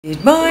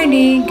Good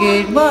morning,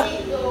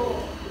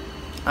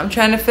 I'm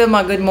trying to film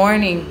my good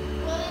morning.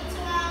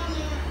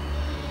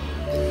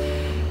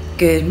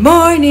 Good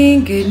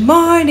morning.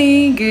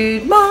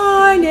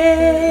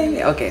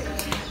 Okay,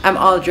 I'm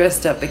all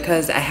dressed up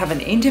because I have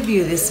an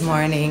interview this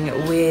morning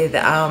with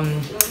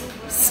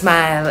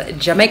Smile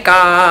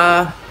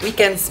Jamaica,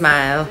 Weekend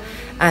Smile,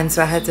 and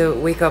so I had to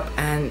wake up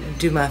and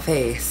do my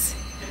face.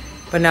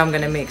 But now I'm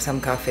gonna make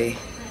some coffee.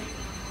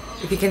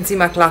 If you can see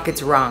my clock,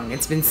 it's wrong.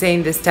 It's been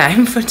saying this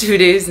time for 2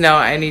 days now.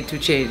 I need to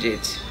change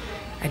it.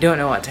 I don't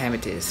know what time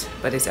it is,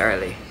 but it's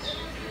early.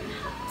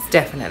 It's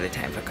definitely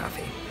time for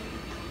coffee.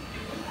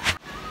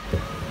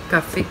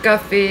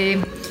 Coffee.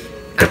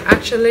 I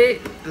actually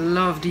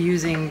loved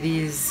using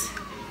these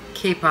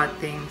K-pot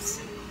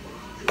things.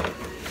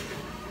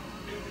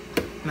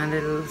 My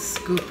little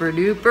scooper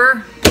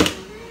duper.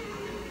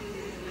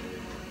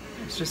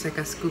 It's just like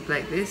a scoop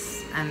like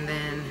this, and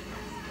then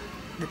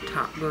the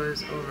top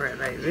goes over it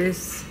like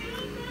this,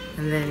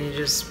 and then you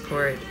just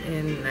pour it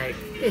in like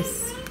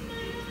this.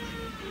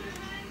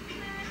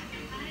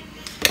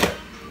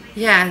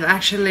 Yeah, I've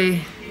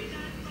actually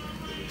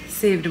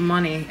saved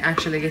money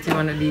actually getting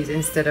one of these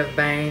instead of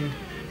buying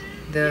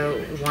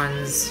the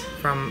ones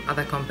from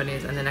other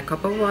companies. And then a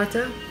cup of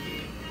water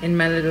in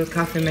my little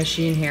coffee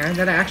machine here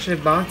that I actually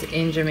bought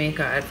in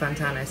Jamaica at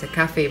Fontana. It's a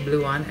Cafe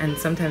Blue one, and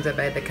sometimes I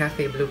buy the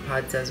Cafe Blue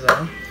pods as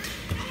well.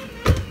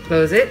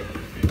 Close it,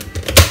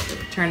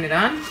 turn it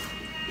on,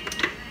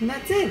 and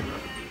that's it.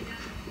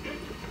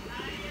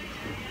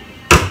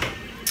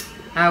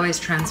 I always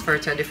transfer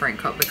to a different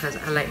cup because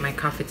I like my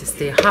coffee to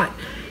stay hot,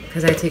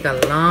 because I take a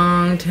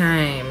long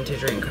time to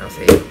drink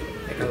coffee,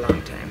 like a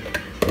long time.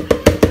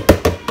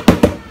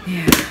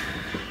 Yeah.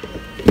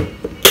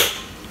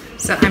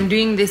 So I'm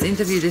doing this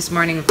interview this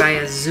morning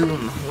via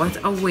Zoom. What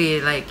a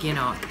way, like, you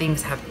know,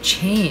 things have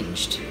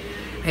changed.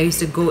 I used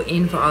to go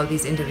in for all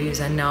these interviews,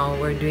 and now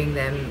we're doing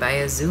them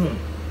via Zoom,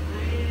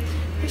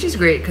 which is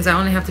great because I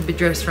only have to be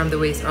dressed from the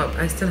waist up.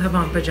 I still have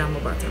on pajama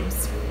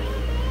bottoms.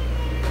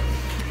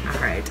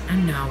 Alright,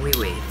 and now we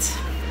wait.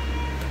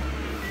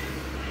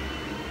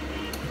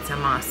 It's a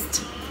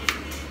must.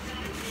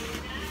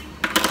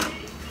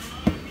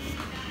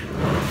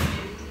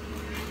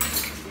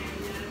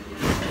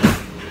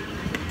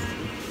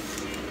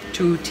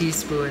 Two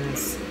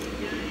teaspoons.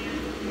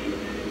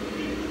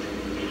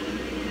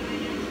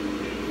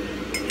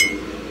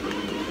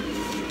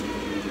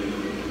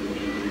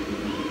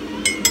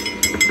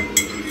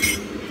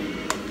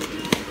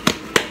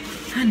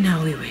 And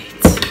now we wait.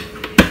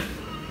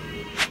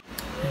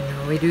 And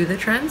now we do the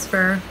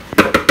transfer.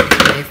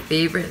 My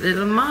favorite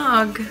little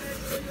mug.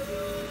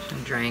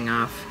 I'm drying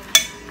off.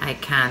 I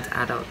can't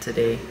adult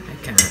today. I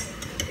can't.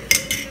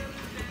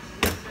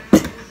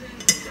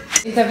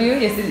 Interview?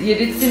 You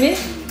did see me?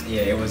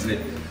 Yeah, it was lit.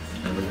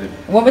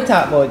 What we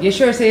talk about? You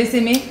sure say you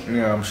see me?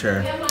 Yeah, I'm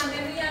sure.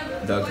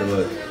 Talk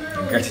about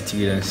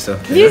gratitude and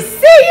stuff. You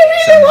say you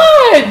really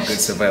watch? Good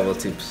survival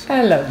tips.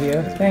 I love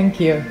you. Thank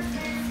you.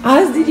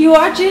 Oz, did you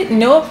watch it?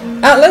 No.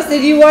 Atlas,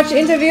 did you watch the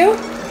interview?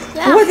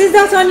 Yeah. What is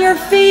that on your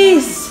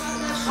face?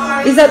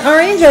 Is that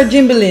orange or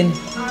Jimbalin?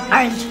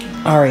 Orange.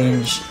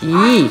 Orange.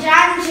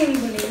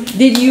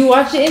 Did you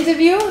watch the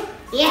interview?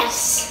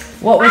 Yes.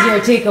 What was your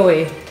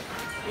takeaway?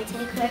 My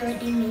takeaway, what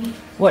do you mean?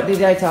 What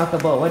did I talk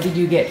about? What did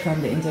you get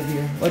from the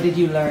interview? What did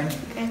you learn?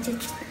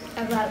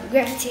 About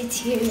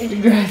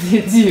gratitude.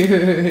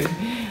 Gratitude.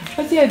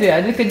 What did I do?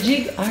 I took a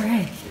jig. All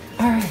right.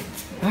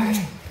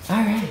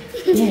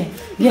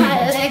 Yeah.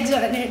 My legs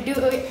wanna do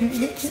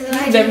it. So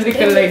I Them just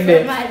little do leg it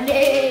there. for my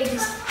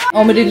legs.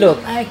 How did it look?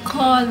 I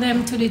called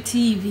them to the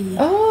TV.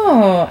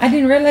 Oh, I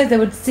didn't realize they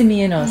would see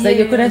me, you know. So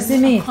you could have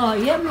seen me.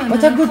 Yeah, man.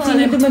 What a good thing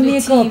you do my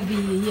makeup.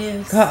 TV,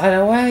 yes.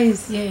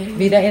 Otherwise, Yeah.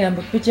 be that in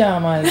a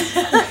pajamas.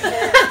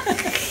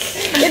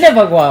 It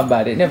never go on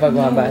bad.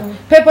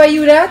 Pepper,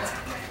 you that?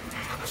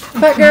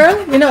 Fat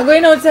girl? You're not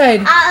going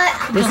outside?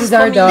 This is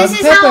our dog,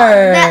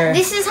 Pepper.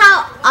 This is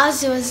how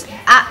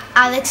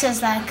Alex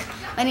was like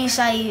when he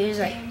saw you. He was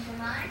like,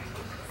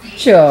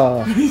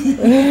 Sure.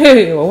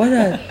 Hey, what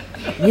that?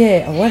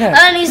 Yeah, what that?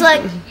 and he's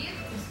like,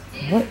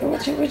 What?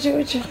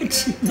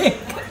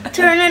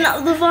 turning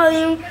up the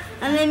volume,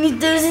 and then he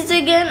does it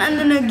again, and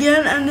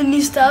then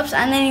he stops,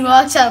 and then he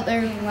walks out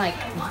there and like,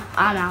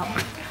 I'm out.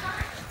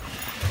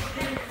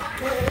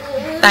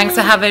 Thanks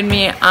for having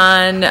me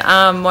on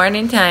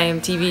Morning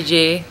Time,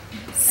 TVJ.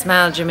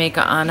 Smile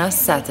Jamaica on a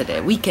Saturday.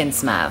 Weekend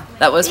Smile.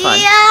 That was fun.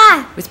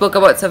 Yeah. We spoke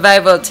about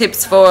survival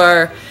tips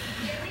for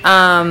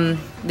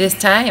this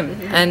time,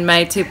 and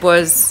my tip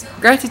was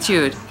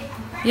gratitude.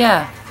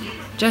 Yeah,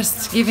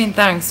 just giving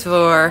thanks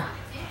for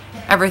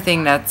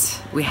everything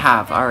that we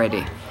have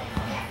already.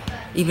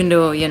 Even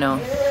though, you know,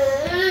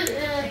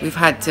 we've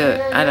had to,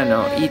 I don't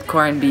know, eat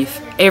corned beef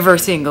every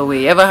single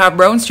way. Ever have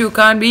brown stew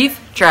corned beef?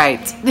 Try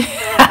it.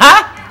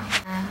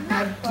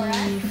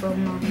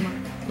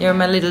 You're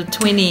my little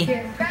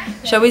twinnie.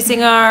 Shall we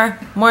sing our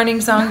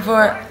morning song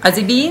for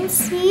Ozzy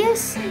Beans?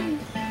 Yes.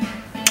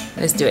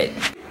 Let's do it.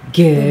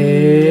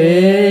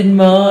 Good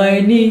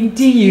morning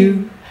to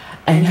you,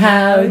 and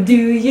how do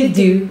you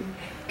do?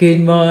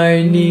 Good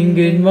morning,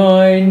 good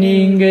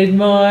morning, good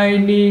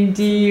morning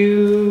to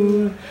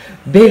you,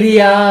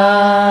 baby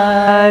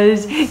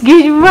eyes.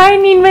 Good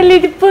morning, my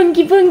little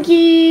punky.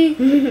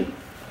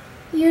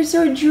 You're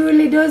so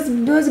drooly.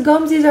 Those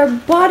gumsies are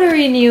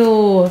bothering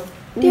you.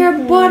 They're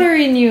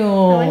bothering you.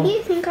 When do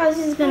you think Oz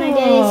is gonna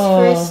get his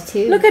first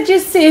tooth? Look at your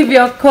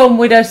savior come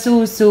with a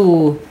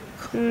susu.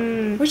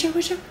 Watch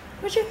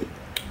out.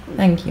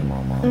 Thank you,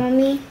 Momo.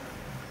 Mommy,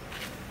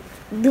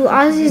 do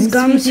Oz's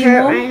gums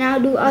hurt right now?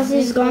 Do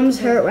Oz's gums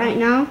hurt right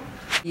now?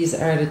 These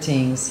are the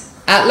things.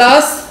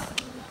 Atlas!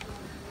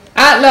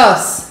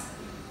 Atlas!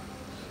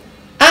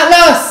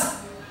 Atlas!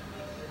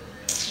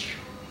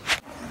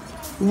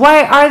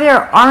 Why are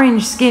there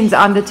orange skins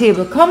on the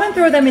table? Come and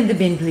throw them in the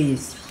bin,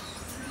 please.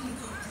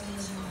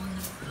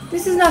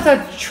 This is not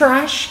a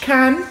trash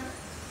can.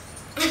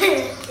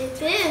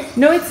 It is.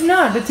 No, it's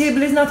not. The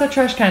table is not a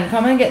trash can.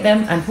 Come and get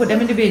them and put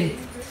them in the bin.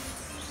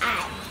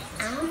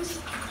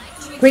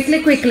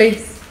 Quickly,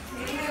 quickly.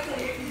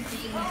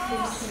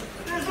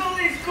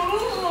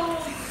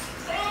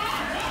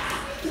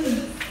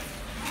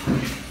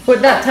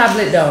 Put that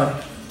tablet down.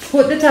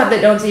 Put the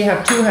tablet down so you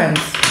have two hands.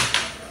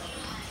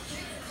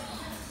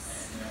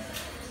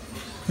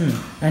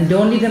 And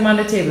don't leave them on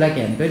the table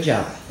again. Good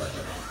job.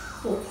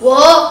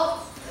 Whoa!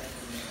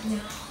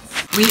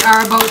 We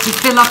are about to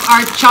fill up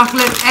our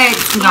chocolate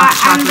eggs. Not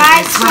chocolate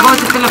eggs. We're about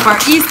to fill up our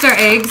Easter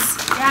eggs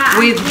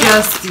with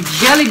just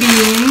jelly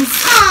beans.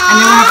 And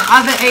then we have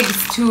other eggs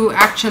to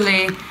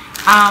actually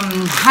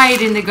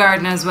hide in the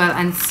garden as well.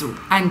 And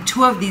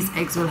two of these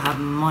eggs will have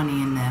money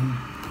in them.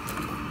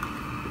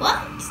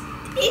 What?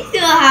 They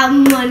still have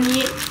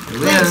money.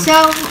 Wait,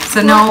 so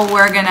now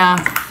we're gonna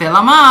fill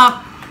them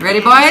up. Ready,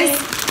 boys?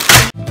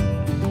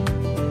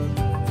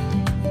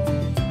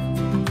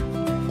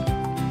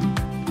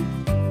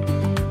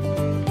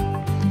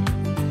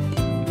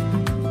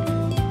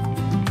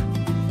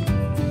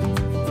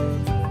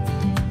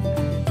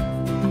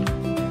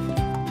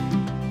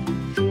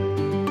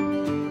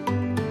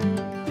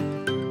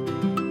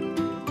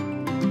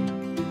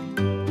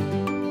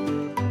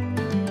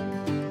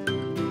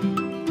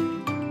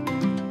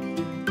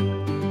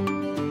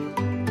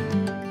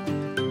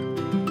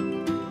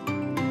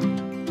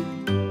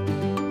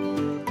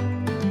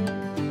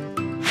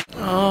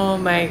 Oh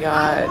my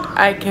god,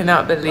 I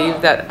cannot believe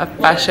that a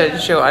fashion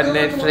show on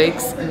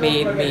Netflix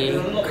made me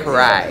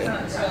cry.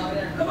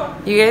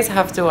 You guys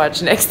have to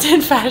watch Next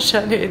in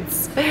Fashion.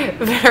 It's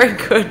very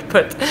good,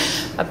 but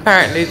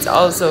apparently it's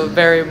also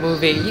very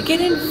moving. You get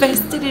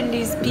invested in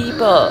these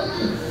people.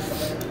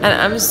 And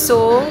I'm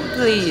so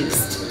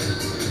pleased.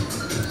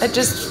 I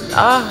just,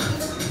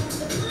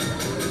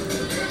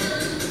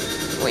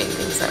 Wayne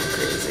thinks I'm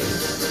crazy.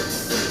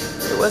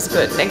 It was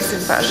good. Next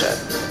in Fashion.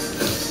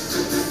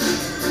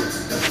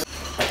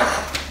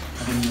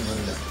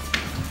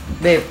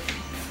 Babe,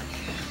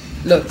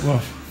 look.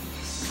 What?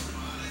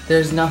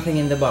 There's nothing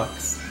in the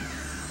box.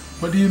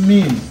 What do you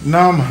mean?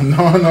 No, man.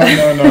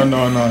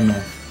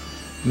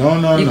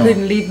 No. You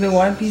couldn't leave me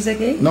one piece of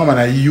cake? No,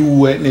 man. You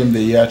went in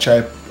there. Yeah,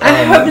 try. I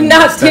have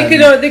not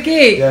taken out the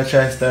cake. Yeah,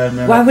 try start.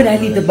 Why would I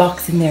leave the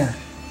box in there?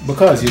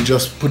 Because you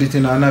just put it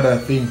in another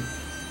thing.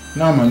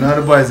 No, man. No,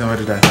 the boys don't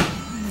do that.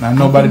 And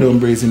nobody don't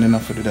brazen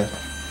enough to do that.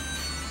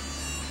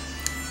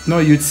 No,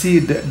 you'd see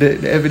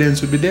the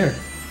evidence would be there.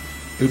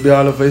 It would be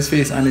all over his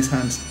face and his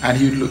hands, and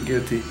he would look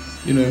guilty.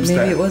 You know him.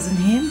 Maybe it wasn't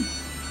him.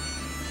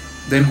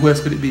 Then who else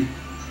could it be?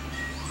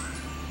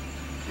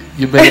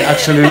 You better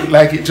actually look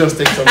like it just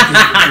takes something.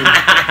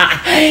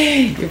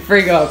 You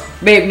freak out.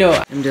 Babe,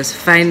 no. Just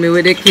find me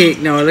with the cake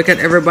now. Look at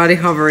everybody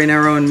hovering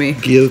around me.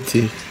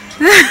 Guilty.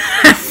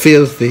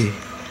 Filthy.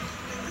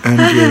 And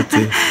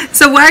guilty.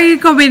 So why are you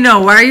coming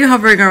now? Why are you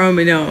hovering around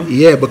me now?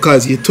 Yeah,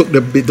 because you took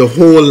the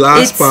whole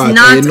last part. It's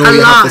not and you know a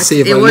you lot. have to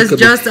save it a was little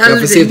just bit. a You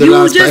have to save the you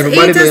last just part.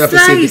 Everybody ate know a you have to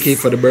save the slice. cake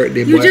for the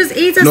birthday boy. You just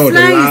ate a no,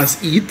 slice. the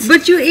last eat.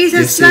 But you ate a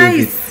you slice.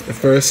 Save it. The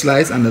first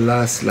slice and the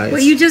last slice.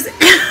 But you just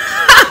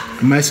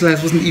my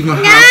slice wasn't even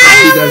half as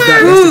big as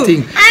that. That's the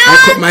thing. I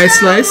cut my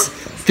slice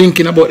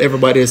thinking about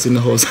everybody else in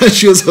the house. And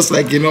she was just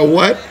like, you know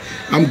what?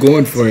 I'm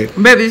going for it.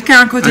 Baby, you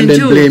can't cut in two.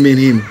 And then blaming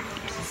him.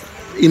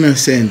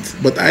 Innocent.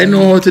 But I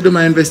know how to do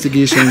my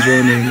investigations,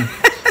 Ronnie.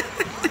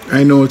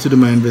 I know how to do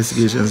my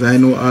investigations. I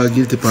know all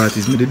guilty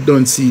parties. But they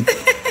don't see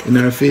it in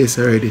her face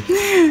already.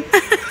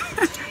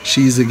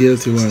 She's the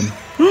guilty one.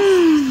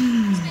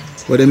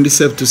 But them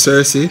deceptive to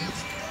Cersei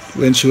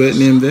when she went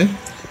named there.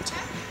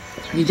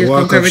 You just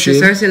compare it to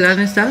Cersei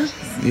Lannister?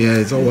 Yeah,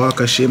 it's a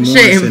walk of shame.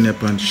 Shame.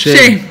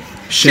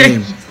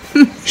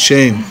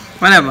 Shame.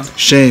 Whatever.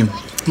 Shame.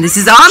 This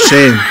is on.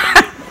 Shame.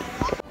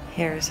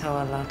 Here's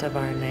how a lot of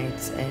our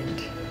nights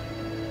end.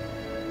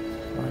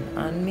 One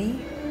on me,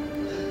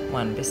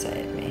 one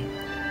beside me.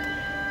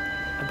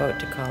 About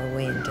to call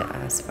Wayne to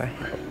ask for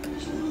help.